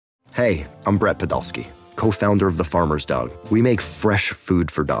Hey, I'm Brett Podolsky, co-founder of The Farmer's Dog. We make fresh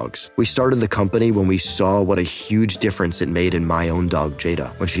food for dogs. We started the company when we saw what a huge difference it made in my own dog, Jada,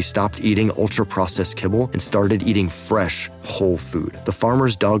 when she stopped eating ultra-processed kibble and started eating fresh, whole food. The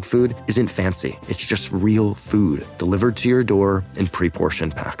Farmer's Dog food isn't fancy. It's just real food delivered to your door in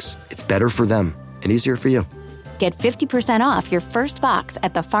pre-portioned packs. It's better for them and easier for you. Get 50% off your first box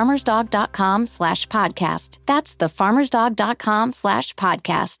at thefarmersdog.com/podcast. That's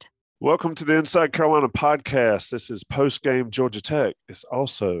thefarmersdog.com/podcast. Welcome to the Inside Carolina podcast. This is post-game Georgia Tech. It's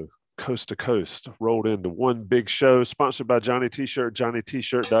also coast to coast, rolled into one big show, sponsored by Johnny T-Shirt,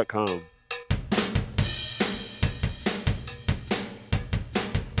 johnnytshirt.com.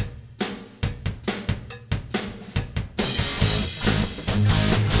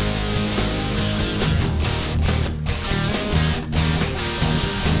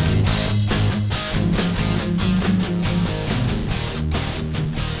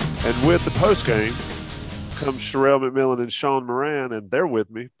 And with the postgame comes Sherrell McMillan and Sean Moran, and they're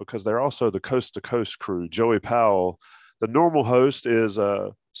with me because they're also the Coast to Coast crew. Joey Powell, the normal host, is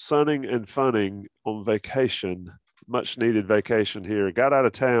sunning and funning on vacation, much needed vacation here. Got out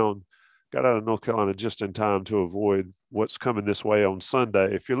of town, got out of North Carolina just in time to avoid what's coming this way on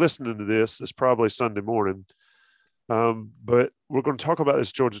Sunday. If you're listening to this, it's probably Sunday morning. But we're going to talk about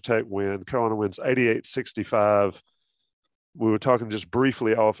this Georgia Tech win. Carolina wins 88-65. We were talking just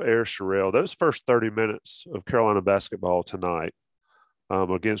briefly off air, Sherrell. Those first 30 minutes of Carolina basketball tonight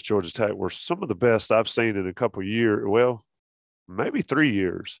against Georgia Tech were some of the best I've seen in a couple of years, well, maybe 3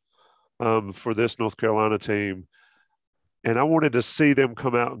 years for this North Carolina team. And I wanted to see them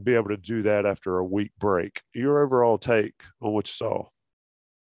come out and be able to do that after a week break. Your overall take on what you saw?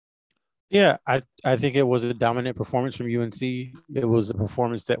 Yeah, I think it was a dominant performance from UNC. It was a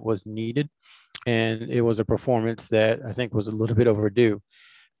performance that was needed. And it was a performance that I think was a little bit overdue.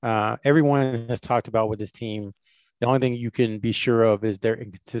 Everyone has talked about with this team, the only thing you can be sure of is their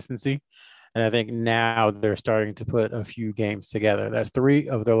inconsistency. And I think now they're starting to put a few games together. That's 3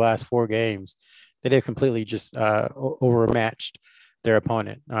 of their last 4 games that they've completely just overmatched their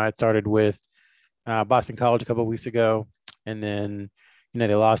opponent. It started with Boston College a couple of weeks ago, and then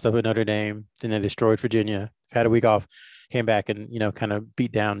they lost up at Notre Dame. Then they destroyed Virginia. Had a week off, came back and kind of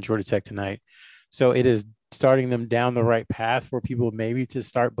beat down Georgia Tech tonight. So it is starting them down the right path for people maybe to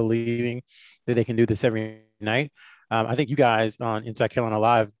start believing that they can do this every night. I think you guys on Inside Carolina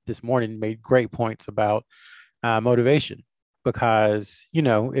Live this morning made great points about motivation because,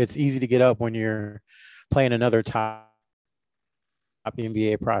 it's easy to get up when you're playing another top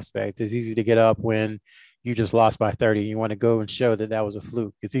NBA prospect. It's easy to get up when you just lost by 30. You want to go and show that that was a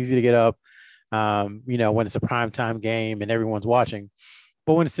fluke. It's easy to get up, when it's a primetime game and everyone's watching.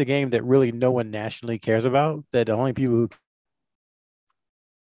 But when it's a game that really no one nationally cares about, that the only people who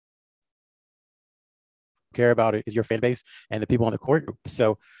care about it is your fan base and the people on the court.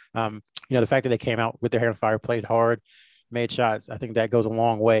 So, the fact that they came out with their hair on fire, played hard, made shots, I think that goes a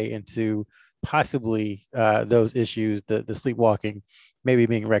long way into possibly those issues, the sleepwalking, maybe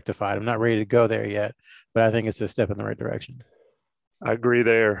being rectified. I'm not ready to go there yet, but I think it's a step in the right direction. I agree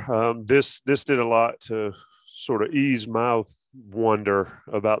there. This did a lot to sort of ease my wonder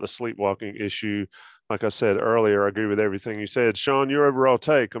about the sleepwalking issue. Like I said earlier, I agree with everything you said. Sean, your overall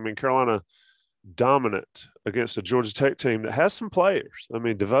take. I mean, Carolina dominant against a Georgia Tech team that has some players. I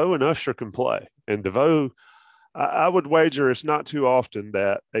mean, DeVoe and Usher can play. And DeVoe, I would wager it's not too often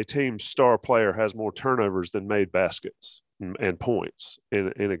that a team's star player has more turnovers than made baskets and points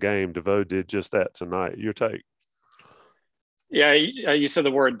in a game. DeVoe did just that tonight. Your take? Yeah, you said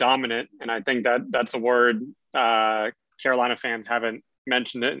the word dominant, and I think that's a word Carolina fans haven't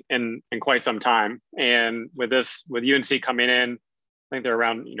mentioned it in quite some time. And with UNC coming in, I think they're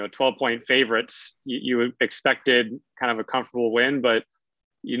around 12-point favorites. You expected kind of a comfortable win, but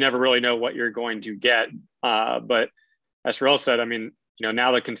you never really know what you're going to get. But as Sherrell said, I mean,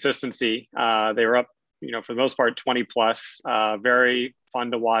 now the consistency, they were up, for the most part, 20 plus, very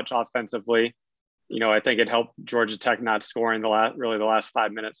fun to watch offensively. I think it helped Georgia Tech not scoring the last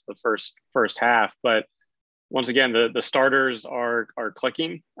 5 minutes of the first half. But once again, the starters are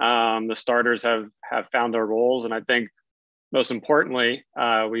clicking. The starters have found their roles. And I think most importantly,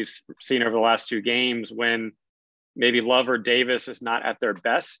 we've seen over the last 2 games when maybe Love or Davis is not at their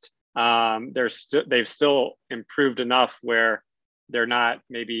best, they've still improved enough where they're not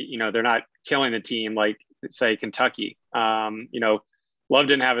they're not killing the team like, say, Kentucky. Love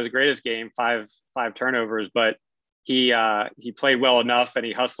didn't have his greatest game, five turnovers, but he played well enough and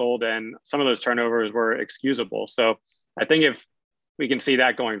he hustled, and some of those turnovers were excusable. So I think if we can see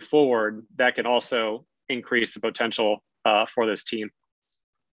that going forward, that can also increase the potential for this team.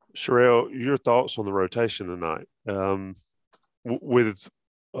 Sherelle, your thoughts on the rotation tonight? With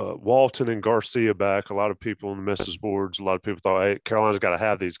Walton and Garcia back, a lot of people on the message boards, a lot of people thought, hey, Carolina's got to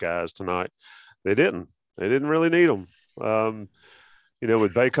have these guys tonight. They didn't. They didn't really need them.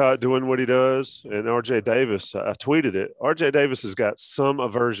 With Bacot doing what he does and RJ Davis, I tweeted it. RJ Davis has got some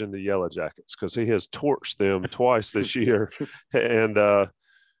aversion to Yellow Jackets because he has torched them twice this year. And,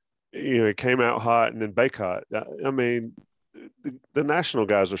 he came out hot. And then Bacot, I mean, the national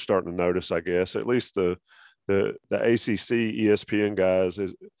guys are starting to notice, I guess, at least the ACC ESPN guys.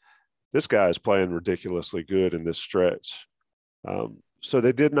 This guy is playing ridiculously good in this stretch. So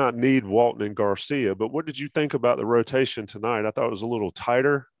they did not need Walton and Garcia. But what did you think about the rotation tonight? I thought it was a little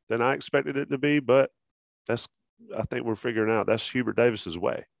tighter than I expected it to be, but I think we're figuring out that's Hubert Davis's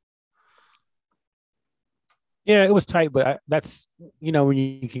way. Yeah, it was tight, but that's, when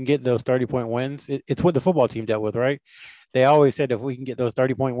you can get those 30-point wins, it's what the football team dealt with, right? They always said if we can get those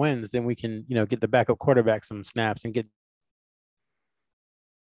 30-point wins, then we can, get the backup quarterback some snaps and get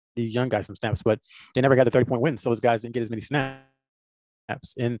these young guys some snaps, but they never got the 30-point wins. So those guys didn't get as many snaps.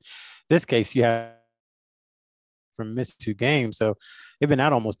 In this case, you have from missed 2 games. So they've been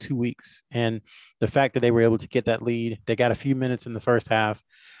out almost 2 weeks. And the fact that they were able to get that lead, they got a few minutes in the first half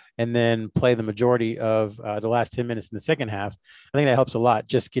and then play the majority of the last 10 minutes in the second half. I think that helps a lot.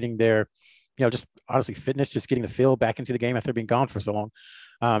 Just getting their, just honestly fitness, just getting the feel back into the game after being gone for so long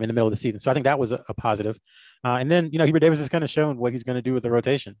in the middle of the season. So I think that was a positive. And then, Hubert Davis has kind of shown what he's going to do with the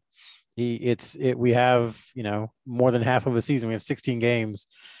rotation. We have, more than half of a season. We have 16 games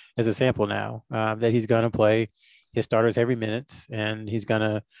as a sample now that he's going to play his starters every minute, and he's going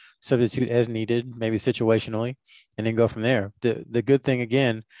to substitute as needed, maybe situationally, and then go from there. The good thing,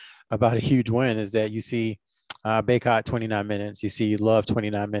 again, about a huge win is that you see Bacot 29 minutes, you see Love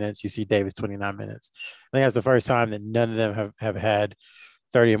 29 minutes, you see Davis 29 minutes. I think that's the first time that none of them have had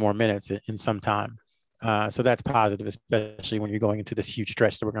 30 or more minutes in some time. So that's positive, especially when you're going into this huge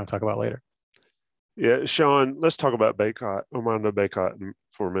stretch that we're going to talk about later. Yeah, Sean, let's talk about Bacot, Armando Bacot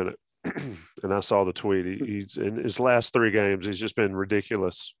for a minute. And I saw the tweet. He's in his last 3 games, he's just been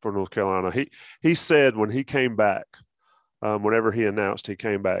ridiculous for North Carolina. He said when he came back, whenever he announced he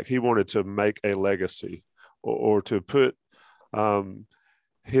came back, he wanted to make a legacy or to put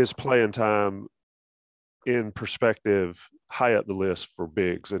his playing time in perspective high up the list for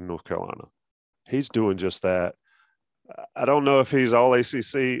bigs in North Carolina. He's doing just that. I don't know if he's all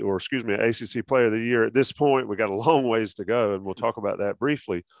ACC or, ACC Player of the Year at this point. We got a long ways to go, and we'll talk about that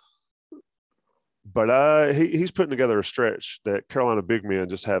briefly. But he's putting together a stretch that Carolina big men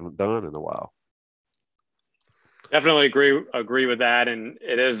just haven't done in a while. Definitely agree with that, and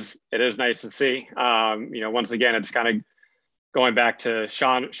it is nice to see. Once again, it's kind of going back to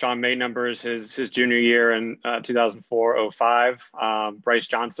Sean May numbers his junior year in 2004-05, Bryce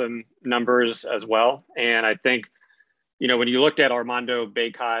Johnson numbers as well, and I think when you looked at Armando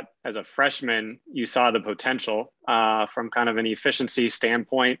Bacot as a freshman, you saw the potential from kind of an efficiency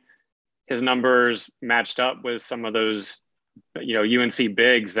standpoint. His numbers matched up with some of those, UNC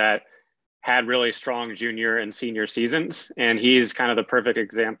bigs that had really strong junior and senior seasons. And he's kind of the perfect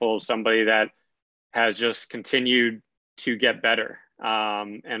example of somebody that has just continued to get better.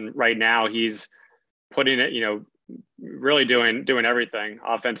 And right now he's putting it, really doing everything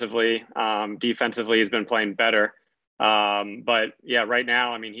offensively. Defensively, he's been playing better. But yeah, right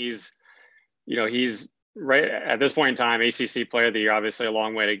now, I mean, he's right at this point in time, ACC Player of the Year, obviously a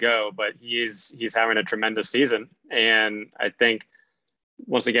long way to go, but he's having a tremendous season. And I think,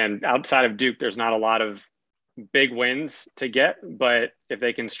 once again, outside of Duke, there's not a lot of big wins to get, but if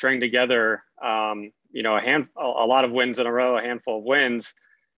they can string together, a lot of wins in a row, a handful of wins,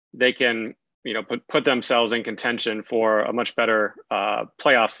 they can, put themselves in contention for a much better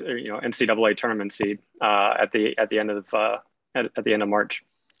playoffs, NCAA tournament seed at the end of March.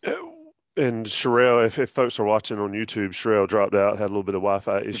 And Sherelle, if folks are watching on YouTube, Sherelle dropped out, had a little bit of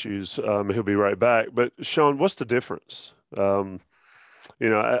Wi-Fi issues. He'll be right back. But Sean, what's the difference?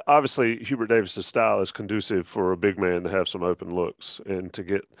 Obviously Hubert Davis's style is conducive for a big man to have some open looks and to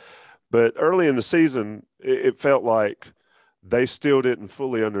get. But early in the season, it felt like they still didn't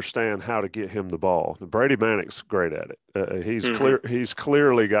fully understand how to get him the ball. Brady Manick's great at it. He's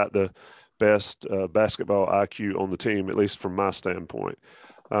clearly got the best basketball IQ on the team, at least from my standpoint.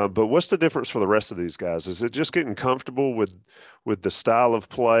 But what's the difference for the rest of these guys? Is it just getting comfortable with the style of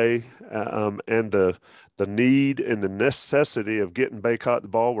play and the need and the necessity of getting Bacot the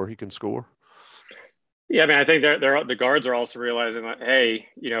ball where he can score? Yeah, I mean, I think the guards are also realizing that, hey,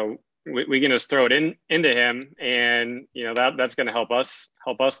 we can just throw it into him, and that's going to help us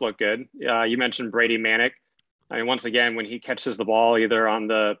look good. You mentioned Brady Manick. I mean, once again, when he catches the ball either on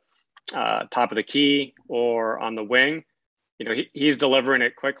the top of the key or on the wing, he's delivering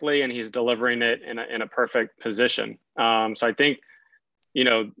it quickly and he's delivering it in a perfect position. So I think,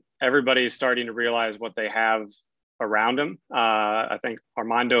 everybody's starting to realize what they have around him. I think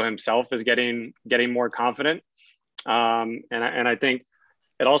Armando himself is getting more confident. And I think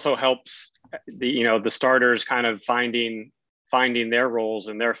it also helps the starters kind of finding their roles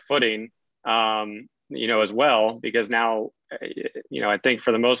and their footing, as well, because now, I think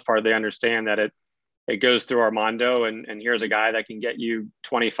for the most part, they understand that it goes through Armando and here's a guy that can get you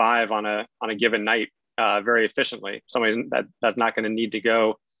 25 on a given night very efficiently. Somebody that's not going to need to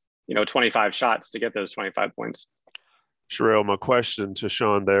go, 25 shots to get those 25 points. Sherelle, my question to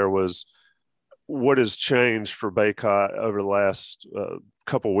Sean there was, what has changed for Bacot over the last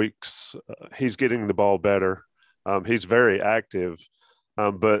couple weeks? He's getting the ball better. He's very active.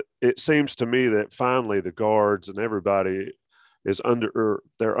 But it seems to me that finally the guards and everybody is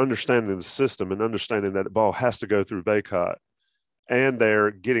they're understanding the system and understanding that the ball has to go through Bacot. And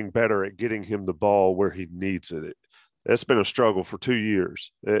they're getting better at getting him the ball where he needs it. It's been a struggle for 2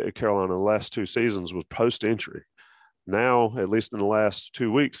 years at Carolina. The last 2 seasons was post-injury. Now, at least in the last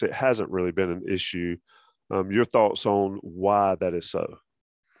 2 weeks, it hasn't really been an issue. Your thoughts on why that is so?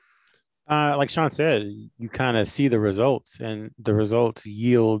 Like Sean said, you kind of see the results, and the results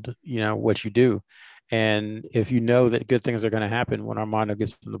yield, what you do. And if you know that good things are going to happen when Armando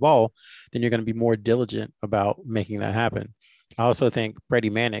gets to the ball, then you're going to be more diligent about making that happen. I also think Brady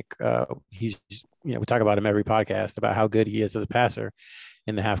Manek, he's, we talk about him every podcast about how good he is as a passer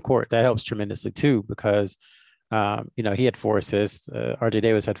in the half court. That helps tremendously too, because, he had 4 assists. RJ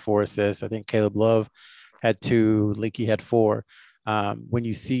Davis had 4 assists. I think Caleb Love had 2. Leaky had 4. When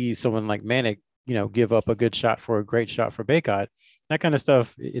you see someone like Manek, give up a good shot for a great shot for Bacot, that kind of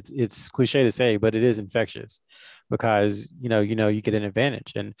stuff, it's cliche to say, but it is infectious, because, you get an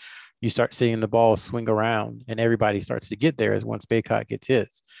advantage and you start seeing the ball swing around and everybody starts to get there as once Bacot gets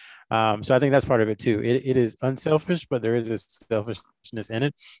his. So I think that's part of it too. It is unselfish, but there is a selfishness in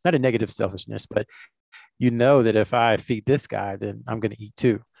it. Not a negative selfishness, but that if I feed this guy, then I'm going to eat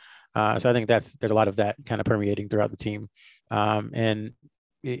too. So I think there's a lot of that kind of permeating throughout the team. And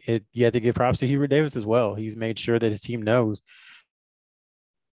you have to give props to Hubert Davis as well. He's made sure that his team knows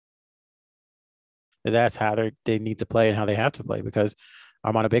that that's how they need to play and how they have to play, because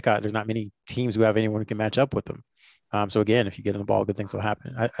Armando Bacot, there's not many teams who have anyone who can match up with them. So again, if you get him the ball, good things will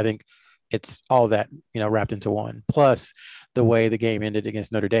happen. I think it's all that, wrapped into one, plus the way the game ended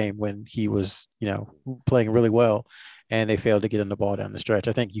against Notre Dame when he was, playing really well and they failed to get him the ball down the stretch.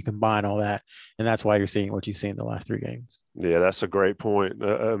 I think you combine all that, and that's why you're seeing what you've seen the last 3 games. Yeah, that's a great point.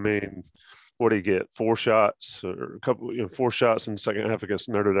 I mean, what did he get? 4 shots or a couple, 4 shots in the second half against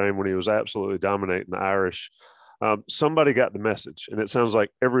Notre Dame when he was absolutely dominating the Irish. Somebody got the message, and it sounds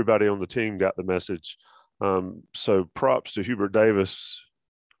like everybody on the team got the message. So props to Hubert Davis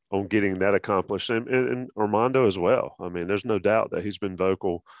on getting that accomplished, and Armando as well. I mean, there's no doubt that he's been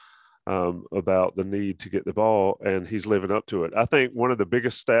vocal about the need to get the ball, and he's living up to it. I think one of the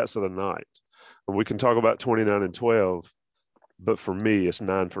biggest stats of the night, and we can talk about 29 and 12, but for me, it's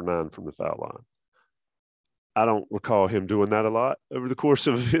 9 for 9 from the foul line. I don't recall him doing that a lot over the course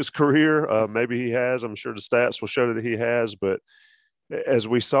of his career. Maybe he has. I'm sure the stats will show that he has, but as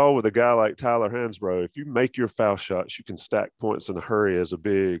we saw with a guy like Tyler Hansbrough, if you make your foul shots, you can stack points in a hurry as a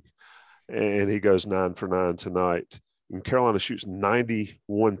big, and he goes 9 for 9 tonight. And Carolina shoots 91%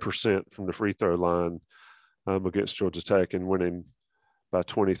 from the free throw line against Georgia Tech and winning by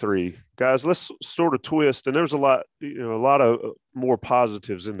 23. Guys, let's sort of twist, and there's a lot of more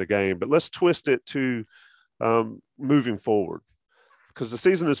positives in the game, but let's twist it to moving forward, because the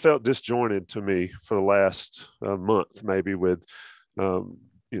season has felt disjointed to me for the last month, maybe with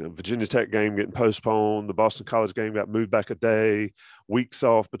Virginia Tech game getting postponed, the Boston College game got moved back a day, weeks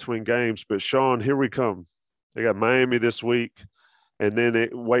off between games. But Sean, here we come. They got Miami this week, and then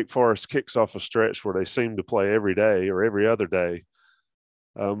Wake Forest kicks off a stretch where they seem to play every day or every other day.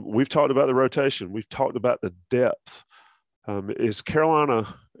 We've talked about the rotation. We've talked about the depth. Is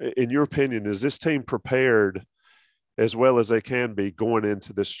Carolina, in your opinion, is this team prepared as well as they can be going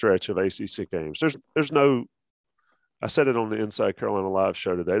into this stretch of ACC games? There's no – I said it on the Inside Carolina Live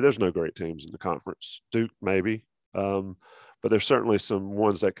show today. There's no great teams in the conference. Duke, maybe. But there's certainly some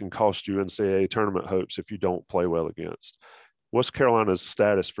ones that can cost you NCAA tournament hopes if you don't play well against. What's Carolina's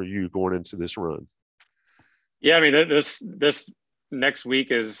status for you going into this run? Yeah, I mean, this next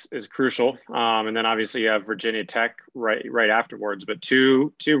week is crucial, and then obviously you have Virginia Tech right afterwards. But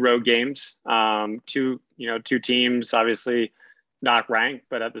two road games, two teams obviously not ranked,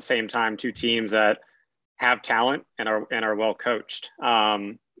 but at the same time 2 teams that have talent and are well coached.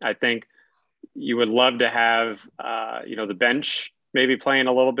 I think you would love to have the bench maybe playing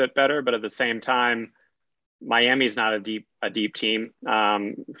a little bit better, but at the same time, Miami's not a deep team.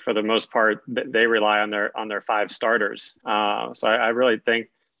 For the most part, they rely on their 5 starters. So I really think,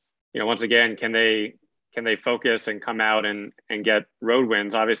 once again, can they focus and come out and get road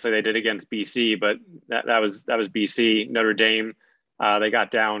wins? Obviously, they did against BC, but that was BC. Notre Dame, they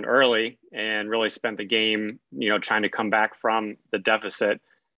got down early and really spent the game, trying to come back from the deficit,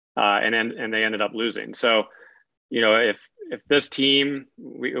 and they ended up losing. So, if this team,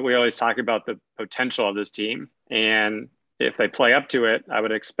 we always talk about the potential of this team, and if they play up to it, I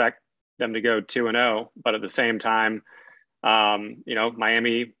would expect them to go 2-0. But at the same time,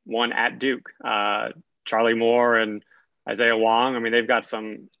 Miami won at Duke. Charlie Moore and Isaiah Wong. I mean, they've got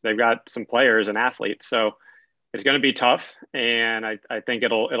some players and athletes. So it's going to be tough, and I think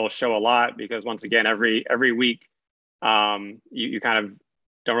it'll show a lot, because once again, every week, you kind of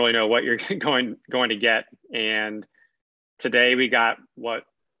don't really know what you're going to get. And today we got what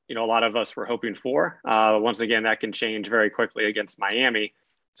a lot of us were hoping for. Once again, that can change very quickly against Miami.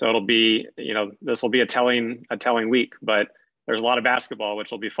 So it'll be, this will be a telling week, but there's a lot of basketball,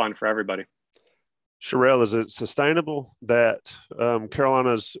 which will be fun for everybody. Sherrell, is it sustainable that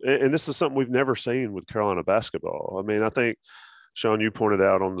Carolina's – and this is something we've never seen with Carolina basketball. I mean, I think, Sean, you pointed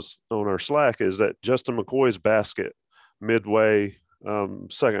out on our Slack, is that Justin McCoy's basket midway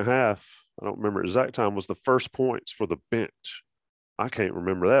second half, I don't remember exact time, was the first points for the bench. I can't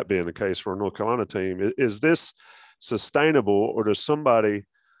remember that being the case for a North Carolina team. Is this sustainable, or does somebody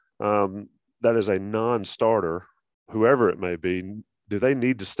that is a non-starter, whoever it may be, do they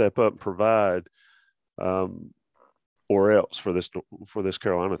need to step up and provide – or else for this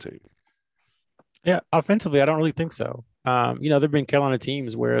Carolina team? Yeah, offensively, I don't really think so. There've been Carolina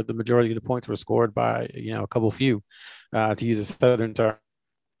teams where the majority of the points were scored by, a couple few, to use a Southern term.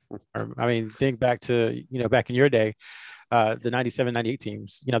 I mean, think back to, back in your day, the 97-98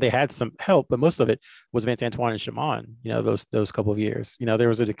 teams, they had some help, but most of it was Vince Antoine and Shaman, those couple of years. There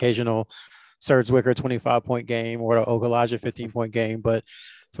was an occasional Serge Zwicker 25-point game or an Okulaja 15-point game, but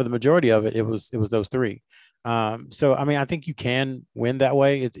for the majority of it, it was those 3. So, I mean, I think you can win that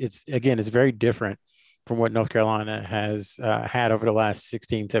way. It's very different from what North Carolina has had over the last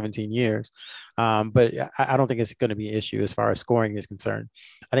 16, 17 years. But I don't think it's going to be an issue as far as scoring is concerned.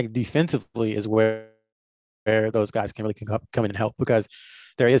 I think defensively is where those guys can really come in and help, because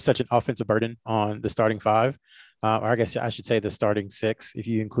there is such an offensive burden on the starting 5. Or I guess I should say the starting 6, if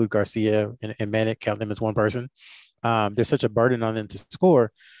you include Garcia and Manek, count them as one person. There's such a burden on them to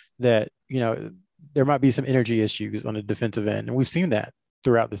score that, there might be some energy issues on the defensive end. And we've seen that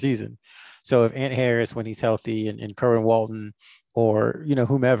throughout the season. So if Ant Harris, when he's healthy, and Kerwin Walton, or,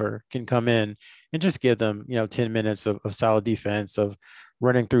 whomever can come in and just give them, 10 minutes of solid defense, of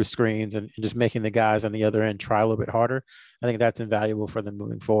running through screens and just making the guys on the other end try a little bit harder, I think that's invaluable for them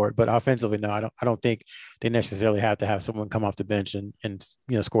moving forward. But offensively, no, I don't think they necessarily have to have someone come off the bench and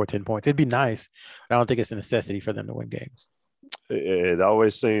score 10 points. It'd be nice, but I don't think it's a necessity for them to win games. It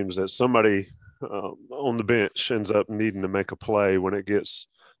always seems that somebody on the bench ends up needing to make a play when it gets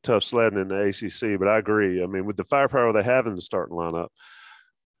tough sledding in the ACC. But I agree. I mean, with the firepower they have in the starting lineup,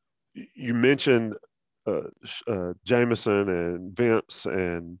 you mentioned Jamison and Vince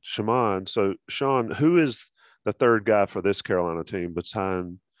and Shaman. So, Sean, who is the third guy for this Carolina team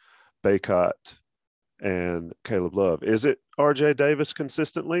behind Bacot and Caleb Love? Is it RJ Davis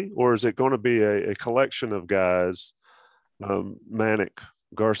consistently, or is it going to be a collection of guys, Manek,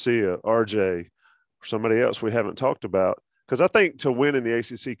 Garcia, RJ, or somebody else we haven't talked about? Because I think to win in the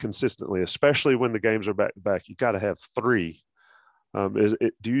ACC consistently, especially when the games are back to back, you got to have 3. Do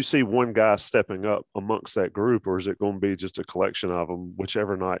you see one guy stepping up amongst that group, or is it going to be just a collection of them,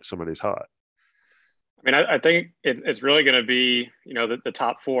 whichever night somebody's hot? I mean, I think it's really going to be, the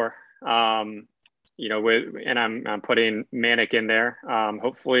top 4, and I'm putting Manek in there.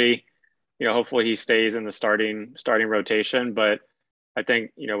 Hopefully he stays in the starting rotation, but I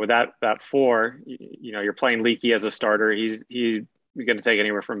think, with that 4, you're playing Leaky as a starter. He's going to take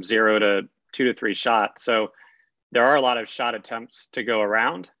anywhere from 0 to 2 to 3 shots. So there are a lot of shot attempts to go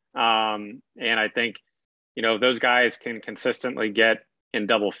around. And I think, those guys can consistently get in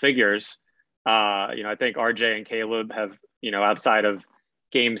double figures. I think RJ and Caleb have, outside of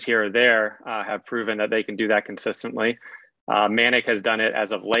games here or there, have proven that they can do that consistently. Manek has done it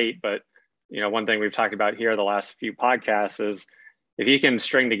as of late, but, one thing we've talked about here the last few podcasts is if he can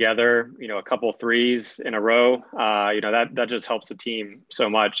string together, a couple threes in a row, that just helps the team so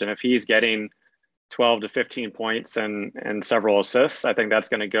much. And if he's getting 12 to 15 points and several assists, I think that's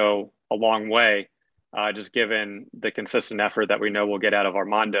going to go a long way just given the consistent effort that we know we'll get out of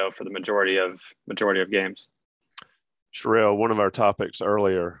Armando for the majority of games. Sherrell, one of our topics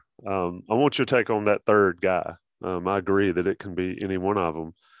earlier, I want your take on that third guy. I agree that it can be any one of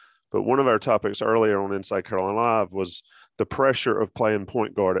them. But one of our topics earlier on Inside Carolina Live was the pressure of playing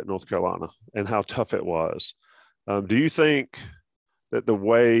point guard at North Carolina and how tough it was. Do you think that the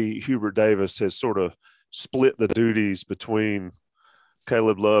way Hubert Davis has sort of split the duties between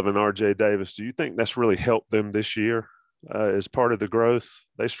Caleb Love and RJ Davis, do you think that's really helped them this year as part of the growth?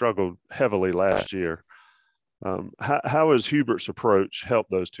 They struggled heavily last year. How has Hubert's approach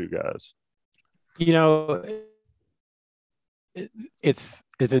helped those two guys? You know, it's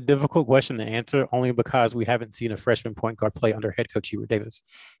a difficult question to answer only because we haven't seen a freshman point guard play under head coach Hubert Davis.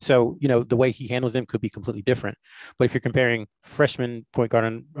 So, you know, the way he handles them could be completely different. But if you're comparing freshman point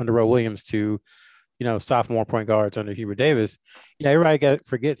guard under Roe Williams to, you know, sophomore point guards under Hubert Davis, you know, everybody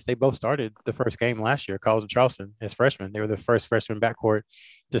forgets they both started the first game last year, College of Charleston, as freshmen. They were the first freshman backcourt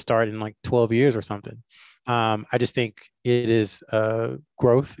to start in like 12 years or something. I just think it is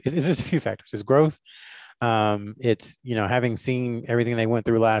growth. It's just a few factors. It's growth. It's, you know, having seen everything they went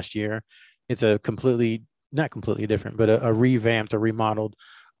through last year, it's a not completely different, but a revamped or remodeled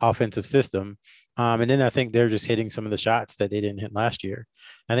offensive system. And then I think they're just hitting some of the shots that they didn't hit last year.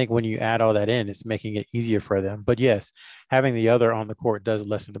 I think when you add all that in, it's making it easier for them. But yes, having the other on the court does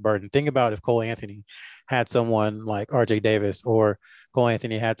lessen the burden. Think about if Cole Anthony had someone like RJ Davis or Cole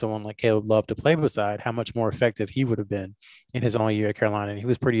Anthony had someone like Caleb Love to play beside, how much more effective he would have been in his only year at Carolina. And he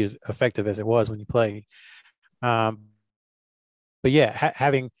was pretty as effective as it was when he played. But yeah,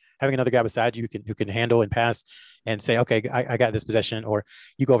 having another guy beside you who can handle and pass and say, okay, I got this possession, or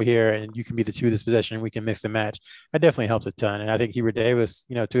you go over here and you can be the two of this possession and we can mix and match. That definitely helps a ton. And I think Hubert Davis,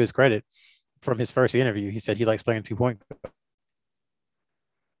 you know, to his credit, from his first interview, he said he likes playing 2-point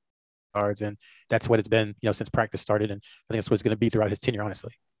guards, and that's what it's been, you know, since practice started. And I think that's what it's going to be throughout his tenure,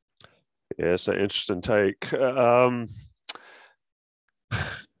 honestly. Yeah, it's an interesting take.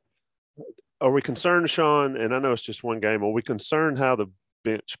 Are we concerned, Sean, and I know it's just one game, are we concerned how the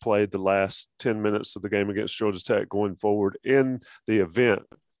bench played the last 10 minutes of the game against Georgia Tech going forward in the event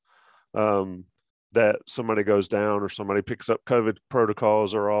that somebody goes down or somebody picks up COVID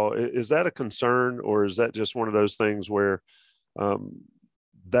protocols or all? Is that a concern, or is that just one of those things where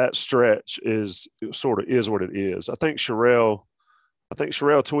that stretch is what it is? I think Sherrell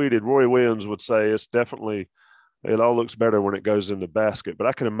tweeted, Roy Williams would say it's definitely – it all looks better when it goes in the basket. But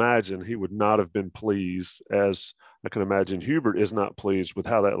I can imagine he would not have been pleased, as I can imagine Hubert is not pleased with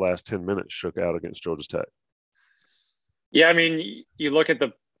how that last 10 minutes shook out against Georgia Tech. Yeah, I mean, you look at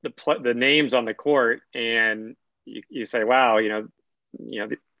the names on the court and you say, wow,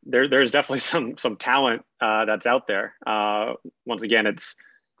 there's definitely some talent that's out there. Once again, it's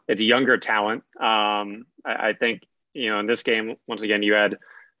younger talent. I think, in this game, once again, you had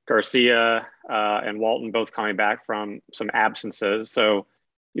Garcia and Walton both coming back from some absences, so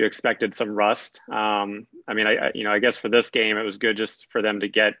you expected some rust. I guess for this game it was good just for them to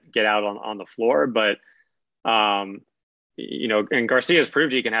get out on the floor, but and Garcia's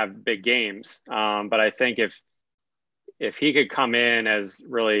proved he can have big games. But I think if he could come in as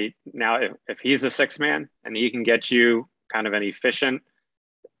really now, if he's a six man and he can get you kind of an efficient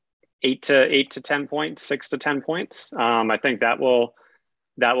 8 to 10 points, 6 to 10 points, I think that will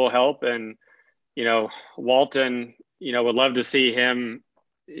help. And, Walton, would love to see him,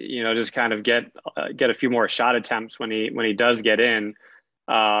 just kind of get a few more shot attempts when he does get in,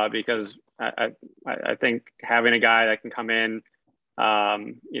 because I think having a guy that can come in,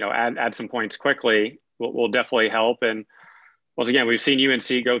 add some points quickly will definitely help. And once again, we've seen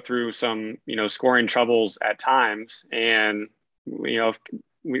UNC go through some, scoring troubles at times. And,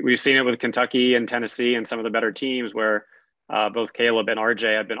 we've seen it with Kentucky and Tennessee and some of the better teams where both Caleb and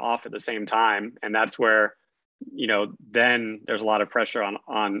RJ have been off at the same time. And that's where, then there's a lot of pressure on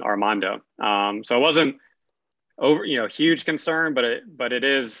Armando. So it wasn't huge concern, but it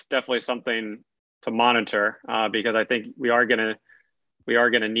is definitely something to monitor, because I think we are going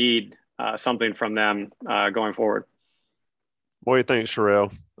to need something from them going forward. What do you think,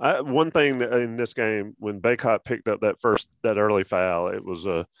 Sherrell? One thing that in this game, when Bacot picked up that early foul, it was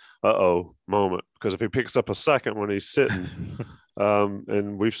a uh-oh moment, because if he picks up a second when he's sitting,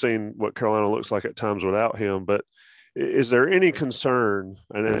 and we've seen what Carolina looks like at times without him, but is there any concern,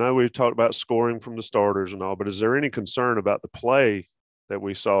 and I know we've talked about scoring from the starters and all, but is there any concern about the play that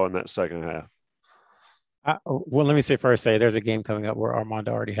we saw in that second half? Well, let me say there's a game coming up where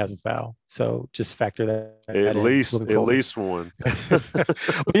Armando already has a foul, so just factor that at least one.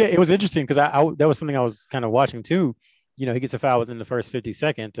 But yeah, it was interesting because that was something I was kind of watching too. he gets a foul within the first 50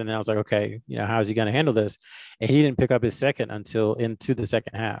 seconds. And then I was like, okay, how is he going to handle this? And he didn't pick up his second until into the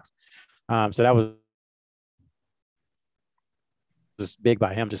second half. So that was just big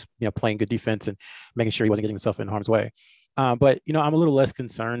by him, just, playing good defense and making sure he wasn't getting himself in harm's way. But, I'm a little less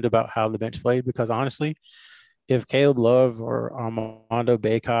concerned about how the bench played, because honestly, if Caleb Love or Armando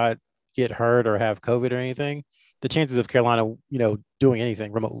Bacot get hurt or have COVID or anything, the chances of Carolina, doing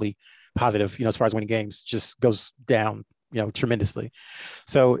anything remotely positive, as far as winning games, just goes down, tremendously.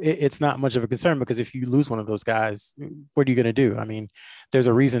 So it's not much of a concern, because if you lose one of those guys, what are you going to do? I mean, there's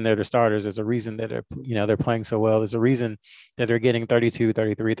a reason they're the starters. There's a reason that they're playing so well. There's a reason that they're getting 32,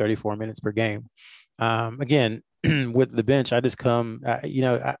 33, 34 minutes per game. Again, with the bench, I just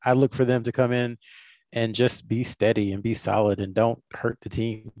I look for them to come in and just be steady and be solid and don't hurt the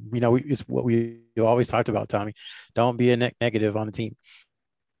team. It's what we always talked about, Tommy. Don't be a negative on the team.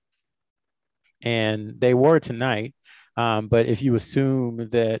 And they were tonight. But if you assume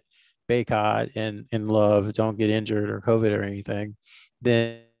that Bacot and Love don't get injured or COVID or anything,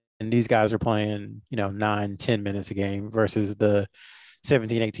 then these guys are playing, 9, 10 minutes a game versus the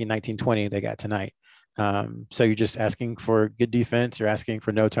 17, 18, 19, 20 they got tonight. So you're just asking for good defense. You're asking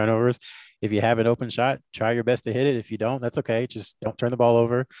for no turnovers. If you have an open shot, try your best to hit it. If you don't, that's okay. Just don't turn the ball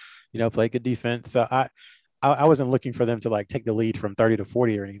over, play good defense. So I wasn't looking for them to like take the lead from 30 to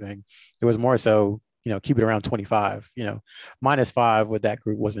 40 or anything. It was more so, keep it around 25, -5 with that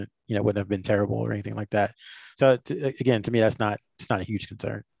group wouldn't have been terrible or anything like that. So again, to me, it's not a huge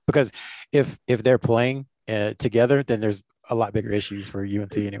concern, because if they're playing together, then there's a lot bigger issues for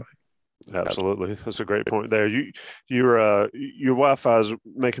UNC anyway. Absolutely. That's a great point there. Your Wi-Fi is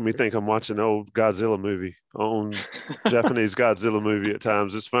making me think I'm watching an old Godzilla movie, on Japanese Godzilla movie at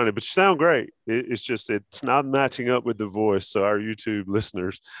times. It's funny, but you sound great. It's not matching up with the voice. So our YouTube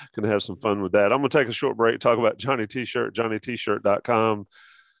listeners can have some fun with that. I'm going to take a short break, talk about Johnny T-Shirt, johnnytshirt.com.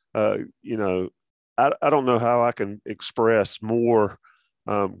 I don't know how I can express more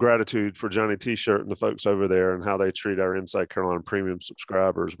gratitude for Johnny T-Shirt and the folks over there and how they treat our Inside Carolina premium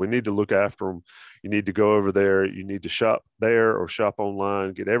subscribers. We need to look after them. You need to go over there. You need to shop there or shop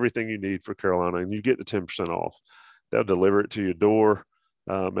online, get everything you need for Carolina, and you get the 10% off. They'll deliver it to your door,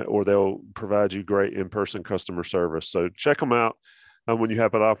 or they'll provide you great in-person customer service. So check them out when you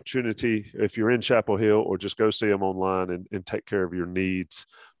have an opportunity, if you're in Chapel Hill, or just go see them online and take care of your needs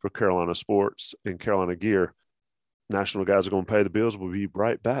for Carolina sports and Carolina gear. National guys are going to pay the bills. We'll be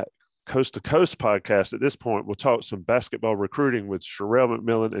right back. Coast to Coast podcast. At this point, we'll talk some basketball recruiting with Sherrell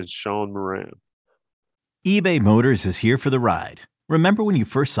McMillan and Sean Moran. eBay Motors is here for the ride. Remember when you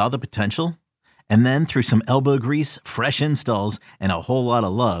first saw the potential? And then through some elbow grease, fresh installs, and a whole lot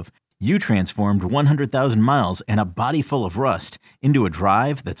of love, you transformed 100,000 miles and a body full of rust into a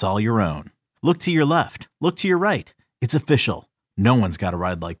drive that's all your own. Look to your left. Look to your right. It's official. No one's got a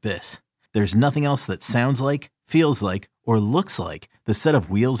ride like this. There's nothing else that sounds like, feels like, or looks like the set of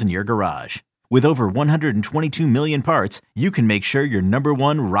wheels in your garage. With over 122 million parts, you can make sure your number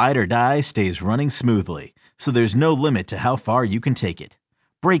one ride or die stays running smoothly, so there's no limit to how far you can take it.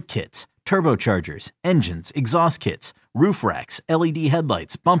 Brake kits, turbochargers, engines, exhaust kits, roof racks, LED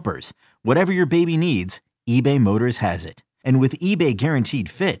headlights, bumpers, whatever your baby needs, eBay Motors has it. And with eBay Guaranteed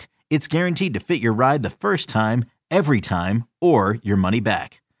Fit, it's guaranteed to fit your ride the first time, every time, or your money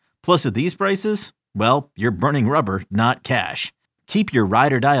back. Plus, at these prices, well, you're burning rubber, not cash. Keep your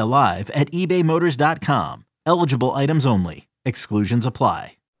ride or die alive at ebaymotors.com. Eligible items only. Exclusions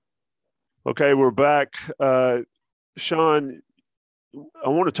apply. Okay, we're back. Sean, I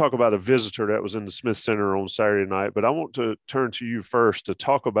want to talk about a visitor that was in the Smith Center on Saturday night, but I want to turn to you first to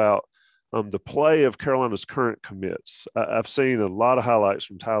talk about the play of Carolina's current commits. I've seen a lot of highlights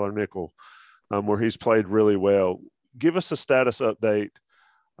from Tyler Nickel where he's played really well. Give us a status update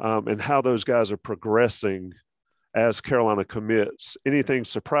and how those guys are progressing as Carolina commits. Anything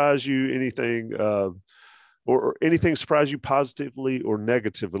surprise you? Anything or anything surprise you positively or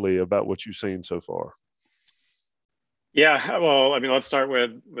negatively about what you've seen so far? Yeah, well, I mean, let's start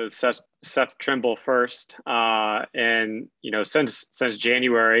with Seth Trimble first. And since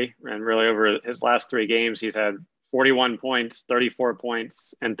January, and really over his last 3 games, he's had 41 points, 34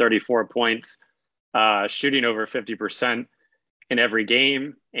 points, and 34 points, shooting over 50% in every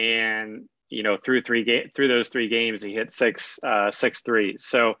game. And through those 3 games, he hit six threes.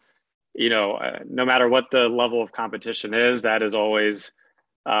 So, no matter what the level of competition is, that is always,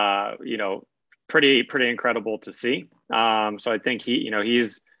 pretty incredible to see. So I think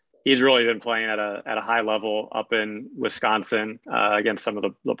he's really been playing at a high level up in Wisconsin against some of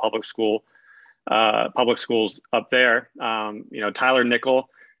the public schools up there. Tyler Nickel,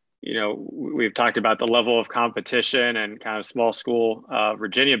 we've talked about the level of competition and kind of small school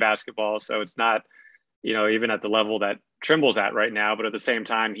Virginia basketball. So it's not, even at the level that Trimble's at right now, but at the same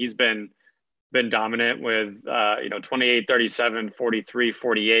time, he's been dominant with, 28, 37, 43,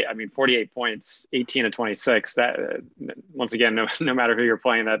 48. I mean, 48 points, 18 to 26. That once again, no matter who you're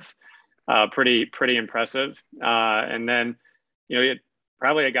playing, that's pretty impressive. And then,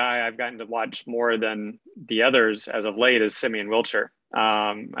 probably a guy I've gotten to watch more than the others as of late is Simeon Wilcher.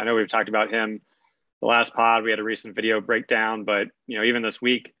 I know we've talked about him the last pod. We had a recent video breakdown, but even this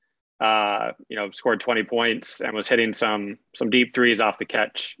week, scored 20 points and was hitting some deep threes off the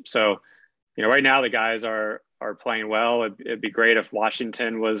catch. So, right now the guys are playing well. It'd be great if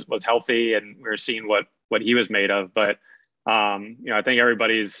Washington was healthy and we were seeing what he was made of. But I think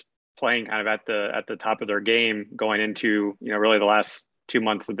everybody's playing kind of at the top of their game going into really the last 2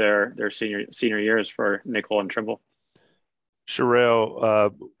 months of their senior years for Nickel and Trimble.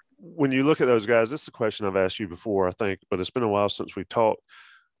 Sherrell, when you look at those guys, this is a question I've asked you before, I think, but it's been a while since we talked.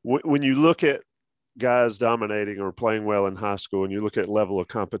 When you look at guys dominating or playing well in high school and you look at level of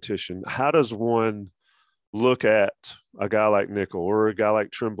competition, how does one look at a guy like Nickel or a guy like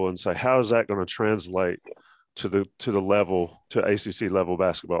Trimble and say, how is that going to translate to the level, to ACC level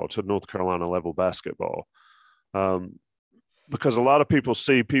basketball, to North Carolina level basketball? Because a lot of people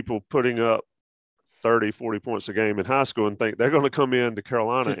see people putting up 30, 40 points a game in high school and think they're going to come into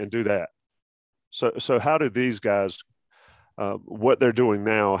Carolina and do that. So how do these guys, what they're doing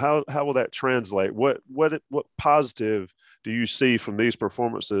now, how will that translate? What positive do you see from these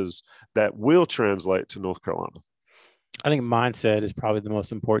performances that will translate to North Carolina? I think mindset is probably the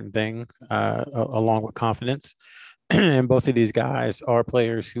most important thing, along with confidence. And both of these guys are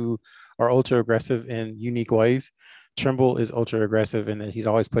players who are ultra aggressive in unique ways. Trimble is ultra aggressive in that he's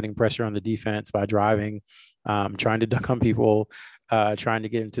always putting pressure on the defense by driving, trying to dunk on people, trying to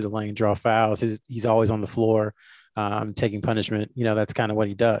get into the lane, draw fouls. He's always on the floor, taking punishment. That's kind of what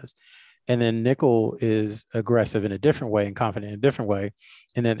he does. And then Nickel is aggressive in a different way and confident in a different way.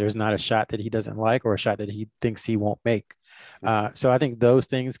 And then there's not a shot that he doesn't like or a shot that he thinks he won't make. So I think those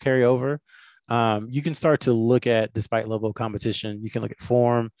things carry over. You can start to look at, despite level of competition, you can look at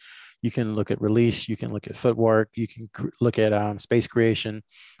form, you can look at release, you can look at footwork, you can look at space creation.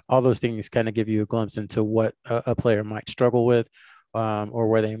 All those things kind of give you a glimpse into what a player might struggle with, or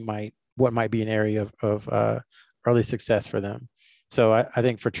what might be an area of early success for them. So I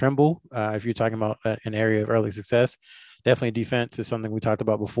think for Trimble, if you're talking about an area of early success, definitely defense is something we talked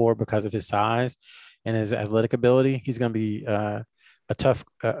about before because of his size and his athletic ability. He's going to be a tough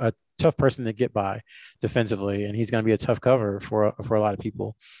person to get by defensively, and he's going to be a tough cover for a lot of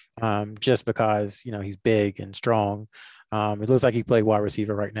people, just because he's big and strong. It looks like he played wide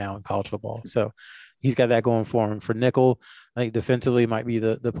receiver right now in college football, so he's got that going for him. For Nickel, I think defensively might be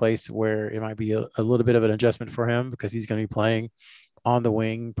the place where it might be a little bit of an adjustment for him because he's going to be playing on the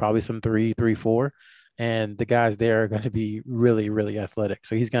wing, probably some 3-4, and the guys there are going to be really, really athletic.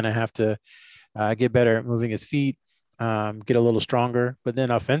 So he's going to have to get better at moving his feet, get a little stronger. But then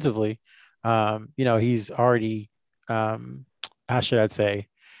offensively, he's already, how should I say,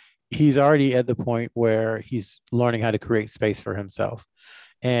 he's already at the point where he's learning how to create space for himself.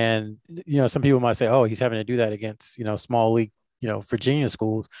 And, some people might say, oh, he's having to do that against, small league, Virginia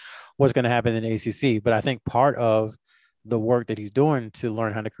schools. What's going to happen in the ACC? But I think part of the work that he's doing to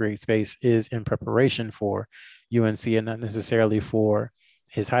learn how to create space is in preparation for UNC and not necessarily for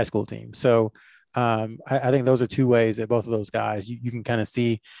his high school team. So I think those are two ways that both of those guys, you can kind of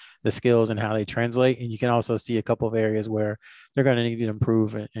see the skills and how they translate. And you can also see a couple of areas where they're going to need to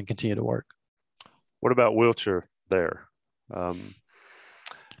improve and continue to work. What about Wilcher there?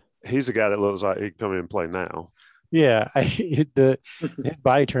 He's a guy that looks like he can come in and play now. Yeah, his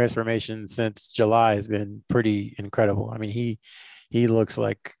body transformation since July has been pretty incredible. I mean, he looks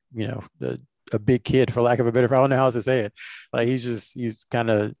like, a big kid, for lack of a better, I don't know how else to say it. Like he's kind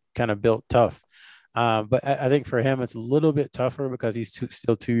of built tough. But I think for him, it's a little bit tougher because he's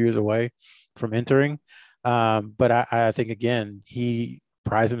still 2 years away from entering. But I think, again, he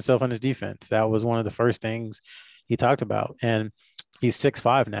prides himself on his defense. That was one of the first things he talked about. And he's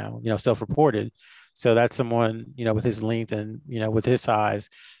 6'5" now, self-reported. So that's someone, with his length and, with his size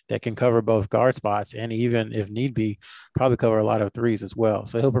that can cover both guard spots and even if need be, probably cover a lot of threes as well.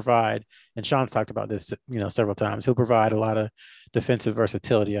 So he'll provide, and Sean's talked about this, several times, he'll provide a lot of defensive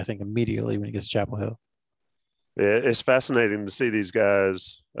versatility, I think, immediately when he gets to Chapel Hill. Yeah, it's fascinating to see these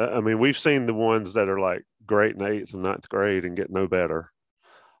guys. I mean, we've seen the ones that are like great in 8th and 9th grade and get no better.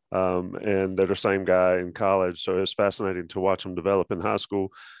 And they're the same guy in college. So it's fascinating to watch them develop in high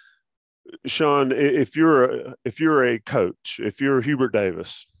school. Sean, if you're a coach, if you're Hubert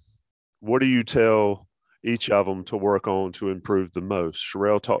Davis, what do you tell each of them to work on to improve the most?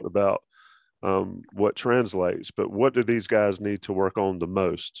 Sherrell talked about what translates, but what do these guys need to work on the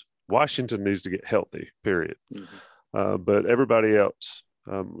most? Washington needs to get healthy, period. Mm-hmm. But everybody else,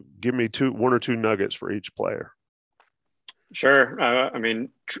 give me one or two nuggets for each player. Sure. I mean,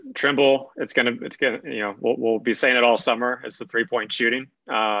 Trimble, it's gonna, we'll be saying it all summer. It's the 3-point shooting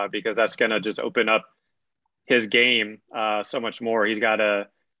because that's gonna just open up his game so much more. He's got an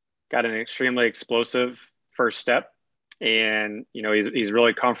extremely explosive first step, and he's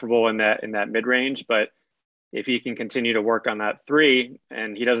really comfortable in that mid range. But if he can continue to work on that three,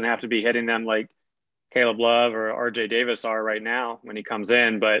 and he doesn't have to be hitting them like Caleb Love or RJ Davis are right now when he comes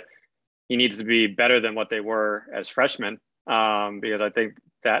in, but he needs to be better than what they were as freshmen because I think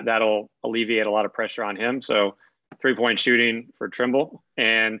that'll alleviate a lot of pressure on him. So 3-point shooting for Trimble.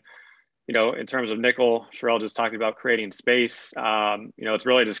 And, in terms of nickel, Sherrell just talked about creating space. It's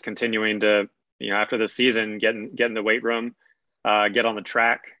really just continuing to, after the season, get in the weight room, get on the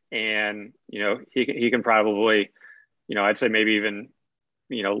track. And, he can probably, I'd say maybe even,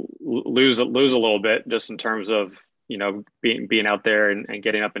 lose a little bit just in terms of, being out there and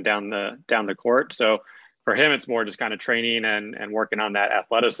getting up and down the court. So for him, it's more just kind of training and working on that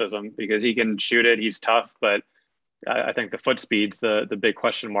athleticism because he can shoot it. He's tough, but I think the foot speed's the big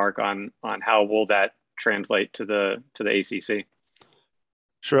question mark on how will that translate to the ACC.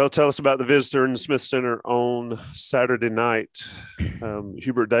 Sherrell, tell us about the visitor in the Smith Center on Saturday night.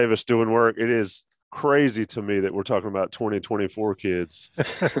 Hubert Davis doing work. It is crazy to me that we're talking about 2024 kids,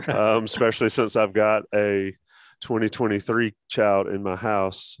 especially since I've got a 2023 child in my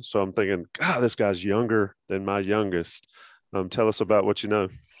house. So I'm thinking, God, this guy's younger than my youngest. Tell us about what you know.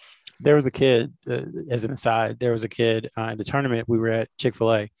 There was a kid, as an aside, in the tournament we were at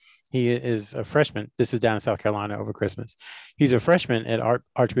Chick-fil-A. He is a freshman. This is down in South Carolina over Christmas. He's a freshman at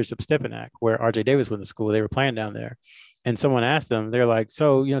Archbishop Stepinac, where RJ Davis went to school. They were playing down there. And someone asked him, they're like,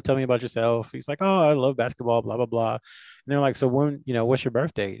 so, tell me about yourself. He's like, oh, I love basketball, blah, blah, blah. And they're like, so when, what's your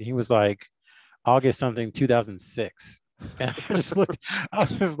birth date? And he was like, August something, 2006. And I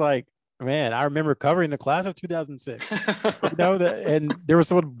was just like, man, I remember covering the class of 2006. And there was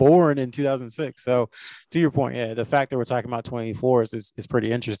someone born in 2006. So to your point, yeah, the fact that we're talking about 24s is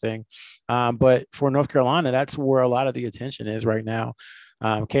pretty interesting. But for North Carolina, that's where a lot of the attention is right now.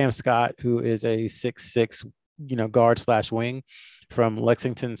 Cam Scott, who is a 6'6", guard / wing from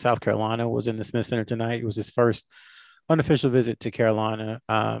Lexington, South Carolina, was in the Smith Center tonight. It was his first unofficial visit to Carolina.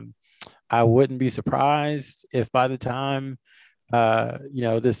 I wouldn't be surprised if by the time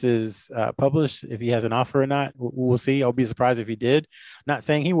this is published, if he has an offer or not. We'll see. I'll be surprised if he did. Not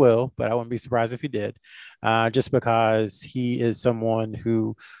saying he will, but I wouldn't be surprised if he did, just because he is someone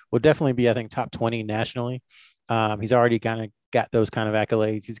who will definitely be, I think, top 20 nationally. He's already kind of got those kind of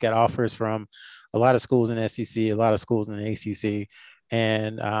accolades. He's got offers from a lot of schools in the SEC, a lot of schools in the ACC,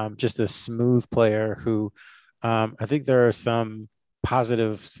 and just a smooth player who I think there are some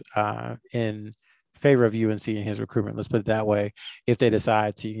positives in favor of UNC in his recruitment. Let's put it that way, if they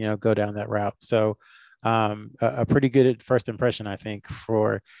decide to, go down that route. So a pretty good first impression, I think,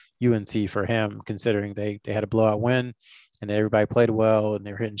 for UNC for him, considering they had a blowout win and everybody played well and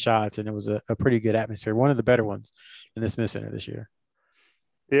they were hitting shots, and it was a pretty good atmosphere. One of the better ones in the Smith Center this year.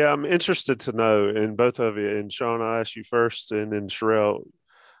 Yeah, I'm interested to know, and both of you, and Sean, I'll ask you first, and then Sherrell,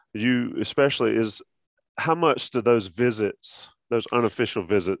 you especially, is how much do those visits, those unofficial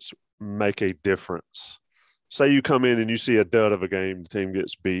visits, make a difference? Say you come in and you see a dud of a game, the team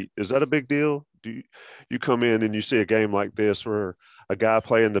gets beat. Is that a big deal? Do you come in and you see a game like this where a guy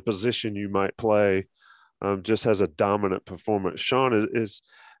playing the position you might play just has a dominant performance? Sean,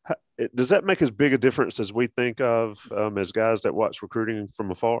 does that make as big a difference as we think of as guys that watch recruiting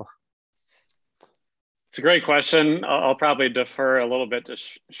from afar? It's a great question. I'll probably defer a little bit to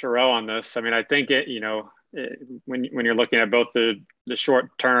Sherrell on this. I mean, I think when you're looking at both the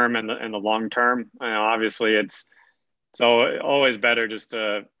short term and the long term, obviously it's always better just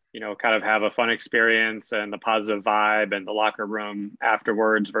to kind of have a fun experience and the positive vibe and the locker room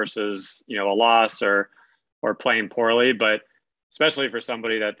afterwards versus a loss or playing poorly. But especially for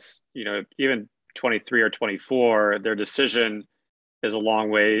somebody that's even 23 or 24, their decision is a long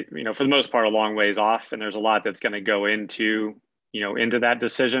way, for the most part, a long ways off, and there's a lot that's going to go into that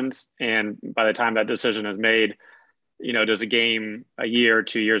decisions. And by the time that decision is made, does a game a year or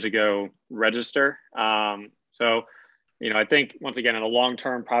 2 years ago register? So, I think once again, in the long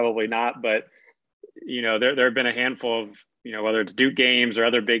term, probably not, but, there have been a handful of, whether it's Duke games or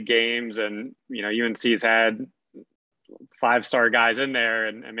other big games, and, UNC's had 5-star guys in there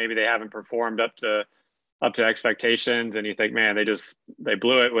and maybe they haven't performed up to up to expectations, and you think, man, they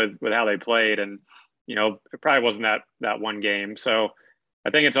blew it with how they played, and it probably wasn't that one game. So I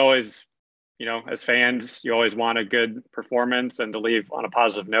think it's always, as fans, you always want a good performance and to leave on a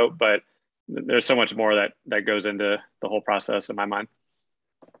positive note, but there's so much more that goes into the whole process in my mind.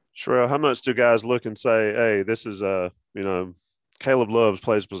 Sherelle, how much do guys look and say, hey, this is Caleb Love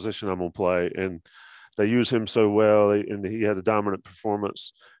plays position I'm going to play, and they use him so well, and he had a dominant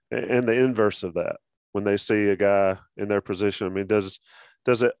performance, and the inverse of that, when they see a guy in their position, I mean, does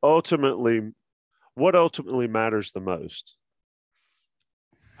it what ultimately matters the most?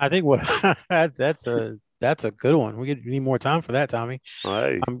 I think that's a good one. We need more time for that, Tommy.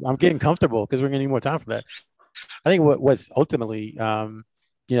 Hey. I'm getting comfortable because we're going to need more time for that. I think what's ultimately,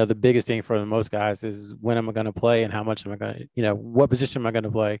 the biggest thing for most guys is when am I going to play and how much am I going to, what position am I going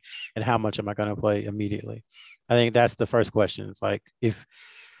to play and how much am I going to play immediately? I think that's the first question. It's like, if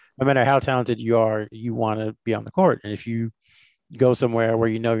no matter how talented you are, you want to be on the court. And if you go somewhere where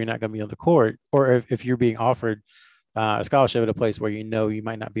you're not going to be on the court, or if you're being offered a scholarship at a place where you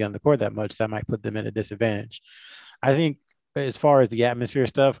might not be on the court that much, that might put them at a disadvantage. I think as far as the atmosphere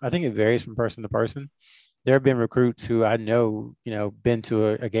stuff, I think it varies from person to person. There have been recruits who I know, been to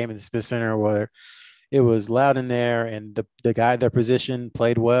a game at the Smith Center where it was loud in there and the guy at their position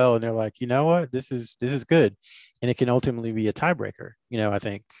played well, and they're like, you know what, this is good. And it can ultimately be a tiebreaker. I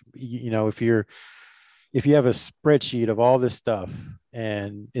think, if you have a spreadsheet of all this stuff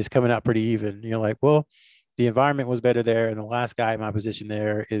and it's coming out pretty even, you're like, well, the environment was better there, and the last guy in my position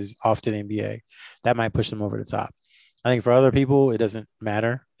there is off to the NBA. That might push them over the top. I think for other people, it doesn't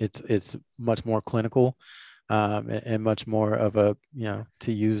matter. It's much more clinical, and much more of a,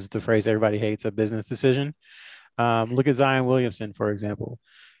 to use the phrase everybody hates, a business decision. Look at Zion Williamson, for example.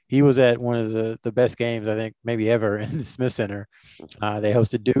 He was at one of the best games, I think, maybe ever in the Smith Center. They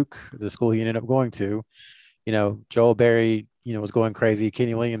hosted Duke, the school he ended up going to. Joel Berry, was going crazy.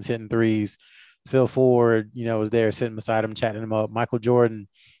 Kenny Williams hitting threes. Phil Ford, was there sitting beside him, chatting him up. Michael Jordan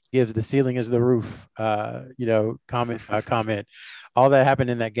gives the ceiling is the roof, comment. All that happened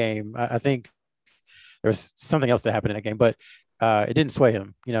in that game. I think there's something else that happened in that game, but it didn't sway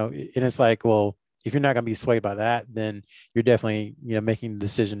him, and it's like, well, if you're not going to be swayed by that, then you're definitely, making the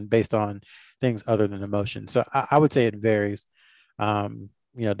decision based on things other than emotion. So I would say it varies,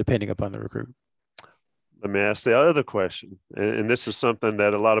 depending upon the recruit. Let me ask the other question, and this is something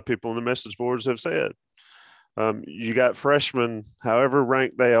that a lot of people on the message boards have said. You got freshmen, however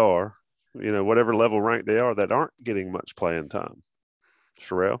ranked they are, whatever level ranked they are, that aren't getting much playing time.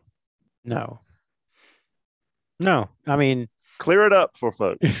 Sherelle? No. I mean, clear it up for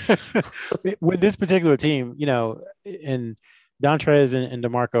folks. With this particular team, and Dontrez and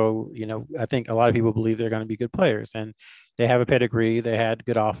DeMarco, I think a lot of people believe they're going to be good players, and they have a pedigree. They had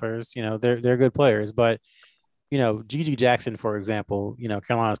good offers. They're good players. But, Gigi Jackson, for example,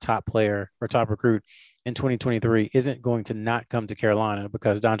 Carolina's top player or top recruit in 2023 isn't going to not come to Carolina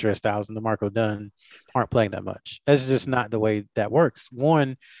because Dontrez Styles and DeMarco Dunn aren't playing that much. That's just not the way that works.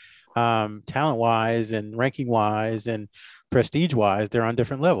 One, talent-wise and ranking-wise and prestige-wise, they're on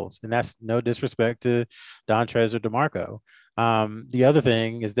different levels. And that's no disrespect to Dontrez or DeMarco. The other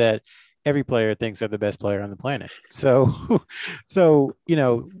thing is that every player thinks they're the best player on the planet. So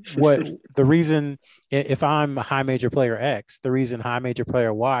what the reason, if I'm high major player X, the reason high major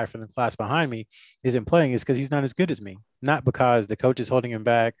player Y from the class behind me isn't playing is because he's not as good as me, not because the coach is holding him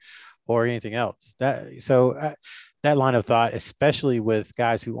back or anything else. That line of thought, especially with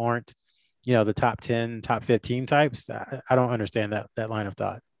guys who aren't, the top 10, top 15 types, I don't understand that line of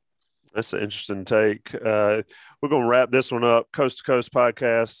thought. That's an interesting take. We're going to wrap this one up. Coast to Coast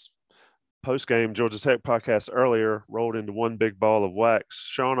podcast, post-game Georgia Tech podcast earlier rolled into one big ball of wax.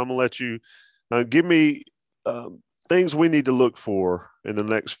 Sean, I'm going to let you give me things we need to look for in the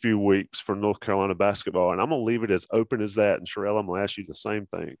next few weeks for North Carolina basketball. And I'm going to leave it as open as that. And Sherelle, I'm going to ask you the same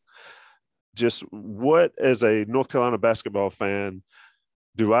thing. Just what, as a North Carolina basketball fan,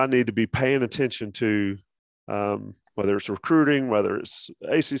 do I need to be paying attention to, whether it's recruiting, whether it's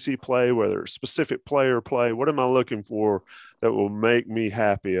ACC play, whether it's specific player play? What am I looking for that will make me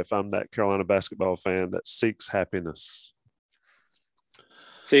happy if I'm that Carolina basketball fan that seeks happiness?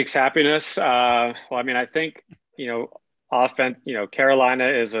 Seeks happiness. Well, I mean, I think, offense, Carolina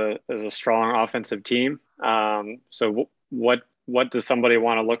is a strong offensive team. So what does somebody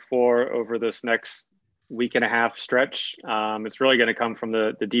want to look for over this next week and a half stretch? It's really going to come from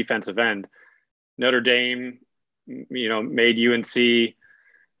the defensive end. Notre Dame, made UNC, they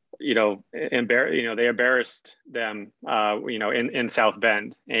embarrassed them, in South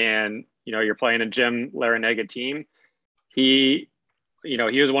Bend. And, you're playing a Jim Larrañaga team. He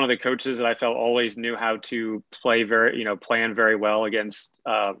he was one of the coaches that I felt always knew how to plan very well against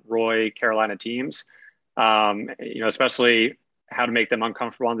Roy Carolina teams. Especially how to make them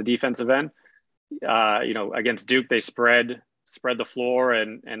uncomfortable on the defensive end. Against Duke, they spread the floor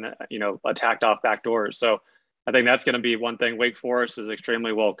and attacked off back doors. So I think that's going to be one thing. Wake Forest is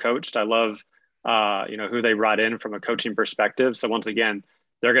extremely well coached. I love, who they brought in from a coaching perspective. So once again,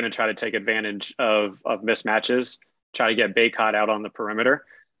 they're going to try to take advantage of mismatches, try to get Bacot out on the perimeter.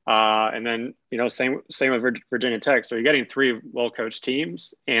 And then, same with Virginia Tech. So you're getting three well-coached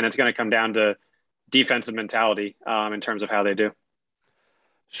teams, and it's going to come down to defensive mentality in terms of how they do.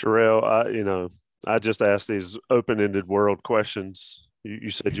 Sherelle, I just asked these open-ended world questions. You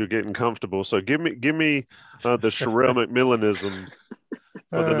said you're getting comfortable, so give me the Sherelle McMillanisms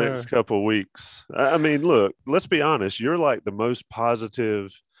for the next couple of weeks. I mean, look, let's be honest. You're like the most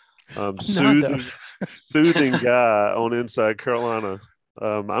positive, soothing guy on Inside Carolina.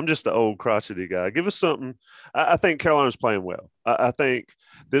 I'm just the old crotchety guy. Give us something. I think Carolina's playing well. I think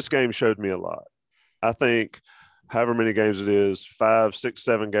this game showed me a lot. I think however many games it is, 5, 6,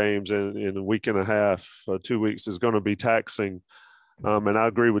 7 games in a week and a half, 2 weeks is going to be taxing. And I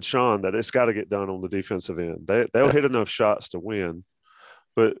agree with Sean that it's got to get done on the defensive end. They'll hit enough shots to win.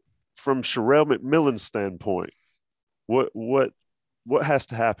 But from Sherelle McMillan's standpoint, what has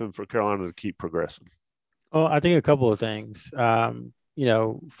to happen for Carolina to keep progressing? Well, I think a couple of things.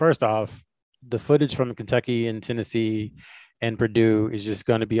 First off, the footage from Kentucky and Tennessee and Purdue is just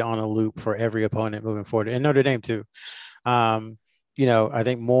going to be on a loop for every opponent moving forward, and Notre Dame too. I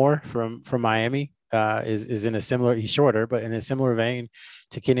think Moore from Miami is in a similar. He's shorter, but in a similar vein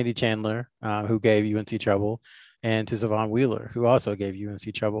to Kennedy Chandler, who gave UNC trouble, and to Savon Wheeler, who also gave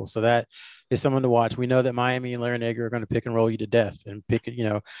UNC trouble. So that is someone to watch. We know that Miami and Larranaga are going to pick and roll you to death, and they're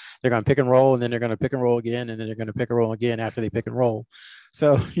going to pick and roll, and then they're going to pick and roll again, and then they're going to pick and roll again after they pick and roll.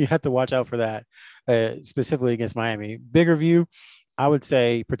 So you have to watch out for that, specifically against Miami. Bigger view, I would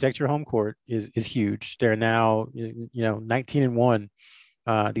say protect your home court is huge. They're now 19-1.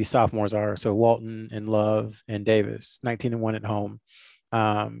 These sophomores are, so Walton and Love and Davis 19-1 at home.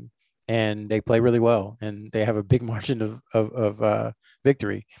 And they play really well, and they have a big margin of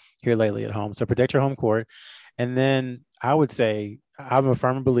victory here lately at home. So protect your home court. And then I would say I'm a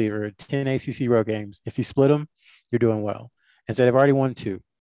firm believer, 10 ACC road games, if you split them, you're doing well. And so they've already won 2.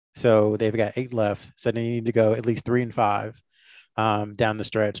 So they've got 8 left. So they need to go at least 3 and 5 down the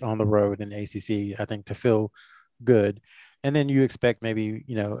stretch on the road in the ACC, I think, to feel good. And then you expect maybe,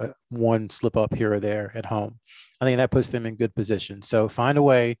 one slip up here or there at home. I think that puts them in good position. So find a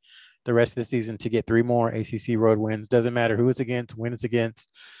way the rest of the season to get 3 more ACC road wins. Doesn't matter who it's against, when it's against,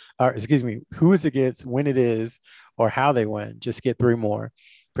 who it's against, when it is, or how they win. Just get 3 more.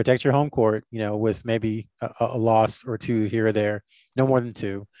 Protect your home court, with maybe a loss or 2 here or there, no more than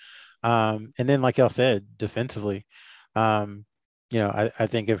 2. And then, like y'all said, defensively, I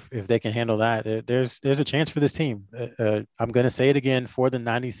think if they can handle that, there's a chance for this team. I'm going to say it again for the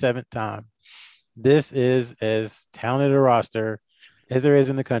 97th time. This is as talented a roster as there is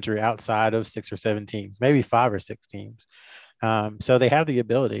in the country outside of 6 or 7 teams, maybe 5 or 6 teams. So they have the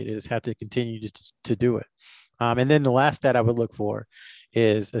ability. They just have to continue to do it. And then the last stat I would look for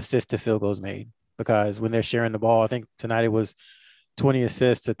is assists to field goals made, because when they're sharing the ball, I think tonight it was 20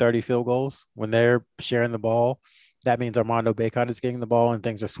 assists to 30 field goals. When they're sharing the ball, that means Armando Bacot is getting the ball and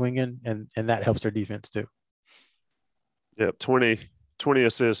things are swinging, and that helps their defense too. Yep, 20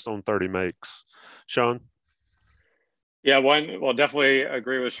 assists on 30 makes. Sean? Yeah, definitely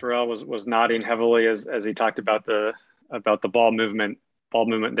agree with Sherelle. Was nodding heavily as he talked about the ball movement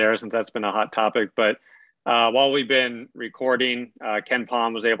there, since that's been a hot topic. But while we've been recording,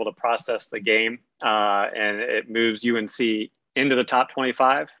 KenPom was able to process the game, and it moves UNC into the top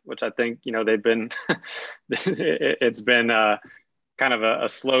 25, which I think they've been. It's been kind of a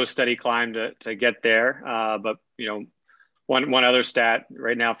slow, steady climb to get there. But one other stat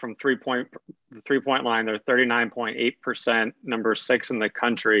right now from the 3-point line, they're 39.8%, number 6 in the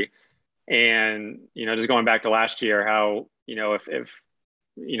country. And, just going back to last year, how, if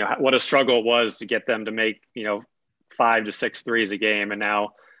what a struggle it was to get them to make, 5 to 6 threes a game. And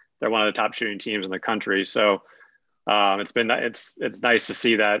now they're one of the top shooting teams in the country. So it's nice to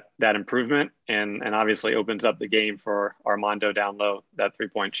see that improvement, and obviously opens up the game for Armando down low, that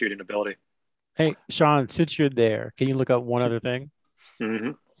 3-point shooting ability. Hey, Sean, since you're there, can you look up one other thing?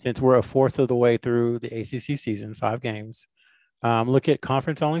 Mm-hmm. Since we're a fourth of the way through the ACC season, 5 games, look at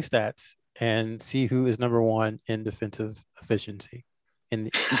conference-only stats and see who is number 1 in defensive efficiency in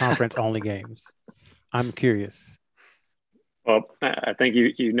the conference-only games. I'm curious. Well, I think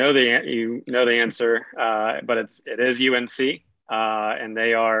you know the answer, but it is UNC. and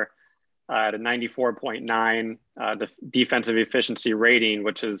they are at a 94.9 defensive efficiency rating,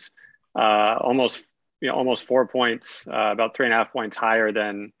 which is almost 4 points, about 3.5 points higher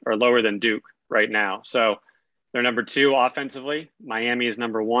than or lower than Duke right now. So they're number 2 offensively. Miami is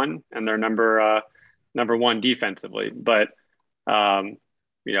number 1, and they're number 1 defensively. But once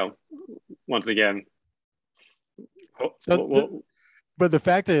again, but the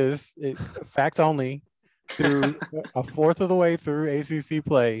fact is, facts only. Through a fourth of the way through ACC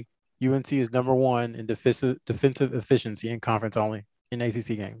play, UNC is number 1 in defensive efficiency in conference only in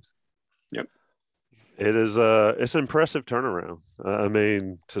ACC games. Yep. It is it's an impressive turnaround. I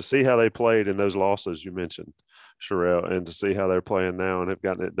mean, to see how they played in those losses you mentioned, Sherrell, and to see how they're playing now and have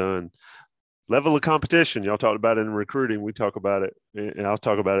gotten it done. Level of competition, y'all talked about it in recruiting. We talk about it, and I'll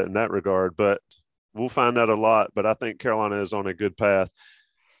talk about it in that regard. But we'll find out a lot. But I think Carolina is on a good path.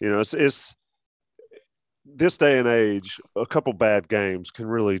 It's this day and age, a couple bad games can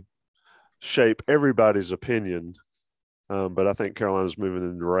really shape everybody's opinion. But I think Carolina's moving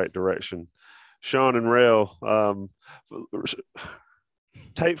in the right direction. Sean and Rail,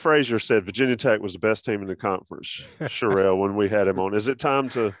 Tate Frazier said Virginia Tech was the best team in the conference, Sherrell, when we had him on. Is it time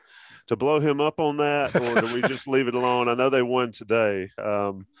to blow him up on that, or do we just leave it alone? I know they won today.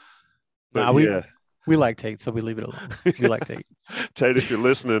 We like Tate, so we leave it alone. We like Tate. Tate, if you're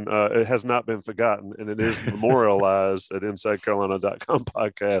listening, it has not been forgotten, and it is memorialized at InsideCarolina.com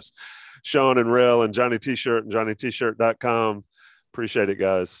podcast. Sean and Rail and Johnny T-Shirt and JohnnyT-Shirt.com. Appreciate it,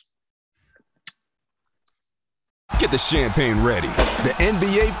 guys. Get the champagne ready. The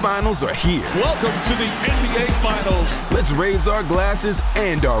NBA Finals are here. Welcome to the NBA Finals. Let's raise our glasses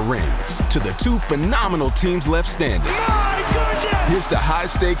and our rings to the 2 phenomenal teams left standing. My goodness! Here's to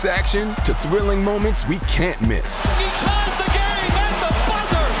high-stakes action, to thrilling moments we can't miss. He ties the game at the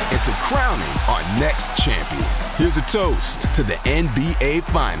buzzer! And to crowning our next champion. Here's a toast to the NBA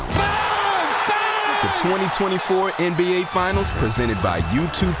Finals. The 2024 NBA Finals, presented by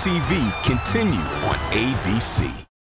YouTube TV, continue on ABC.